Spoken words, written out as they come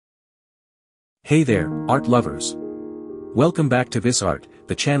Hey there, art lovers. Welcome back to This Art,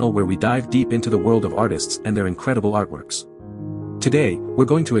 the channel where we dive deep into the world of artists and their incredible artworks. Today, we're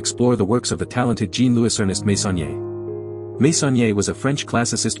going to explore the works of the talented Jean-Louis-Ernest Meissonier. Meissonier was a French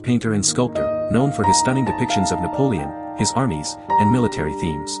classicist painter and sculptor, known for his stunning depictions of Napoleon, his armies, and military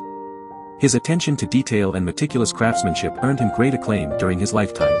themes. His attention to detail and meticulous craftsmanship earned him great acclaim during his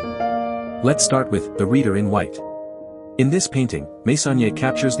lifetime. Let's start with The Reader in White. In this painting, Meissonier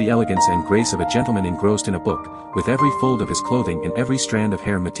captures the elegance and grace of a gentleman engrossed in a book, with every fold of his clothing and every strand of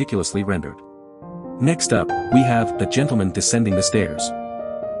hair meticulously rendered. Next up, we have A Gentleman Descending the Stairs.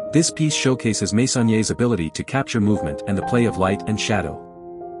 This piece showcases Meissonier's ability to capture movement and the play of light and shadow.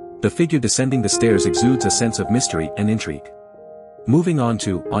 The figure descending the stairs exudes a sense of mystery and intrigue. Moving on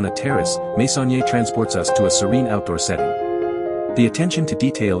to On a Terrace, Meissonier transports us to a serene outdoor setting. The attention to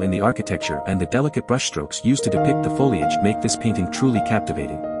detail in the architecture and the delicate brushstrokes used to depict the foliage make this painting truly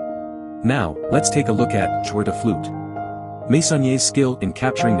captivating. Now, let's take a look at Joueur de Flûte. Meissonier's skill in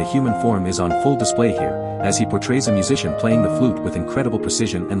capturing the human form is on full display here, as he portrays a musician playing the flute with incredible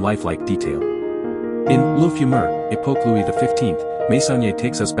precision and lifelike detail. In Le Fumeur, Époque Louis XV, Meissonier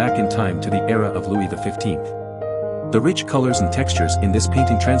takes us back in time to the era of Louis XV. The rich colors and textures in this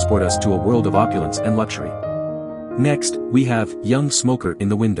painting transport us to a world of opulence and luxury. Next, we have Young Smoker in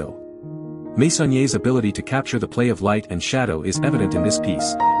the Window. Meissonier's ability to capture the play of light and shadow is evident in this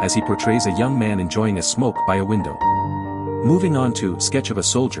piece, as he portrays a young man enjoying a smoke by a window. Moving on to Sketch of a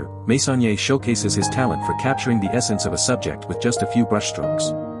Soldier, Meissonier showcases his talent for capturing the essence of a subject with just a few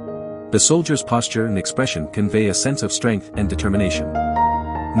brushstrokes. The soldier's posture and expression convey a sense of strength and determination.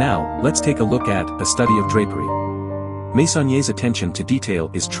 Now, let's take a look at A Study of Drapery. Meissonier's attention to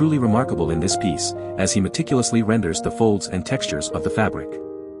detail is truly remarkable in this piece, as he meticulously renders the folds and textures of the fabric.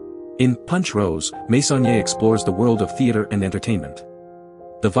 In Punch Rose, Meissonier explores the world of theater and entertainment.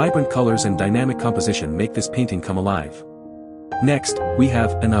 The vibrant colors and dynamic composition make this painting come alive. Next, we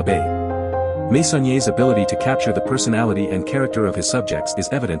have An Abbé. Meissonier's ability to capture the personality and character of his subjects is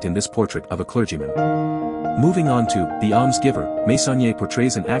evident in this portrait of a clergyman. Moving on to The Almsgiver, Meissonier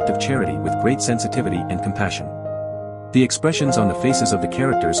portrays an act of charity with great sensitivity and compassion. The expressions on the faces of the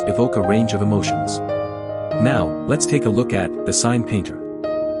characters evoke a range of emotions. Now, let's take a look at The Sign Painter.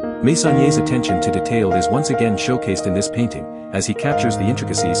 Meissonier's attention to detail is once again showcased in this painting, as he captures the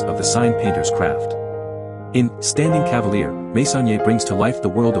intricacies of the sign painter's craft. In Standing Cavalier, Meissonier brings to life the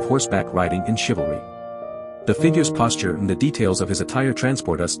world of horseback riding and chivalry. The figure's posture and the details of his attire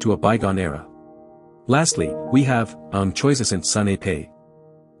transport us to a bygone era. Lastly, we have Un Choisissant son épée.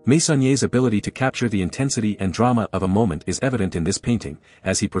 Meissonier's ability to capture the intensity and drama of a moment is evident in this painting,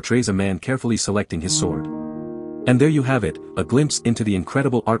 as he portrays a man carefully selecting his sword. And there you have it, a glimpse into the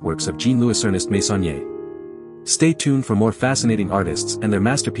incredible artworks of Jean-Louis-Ernest Meissonier. Stay tuned for more fascinating artists and their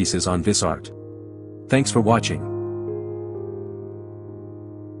masterpieces on This Art. Thanks for watching.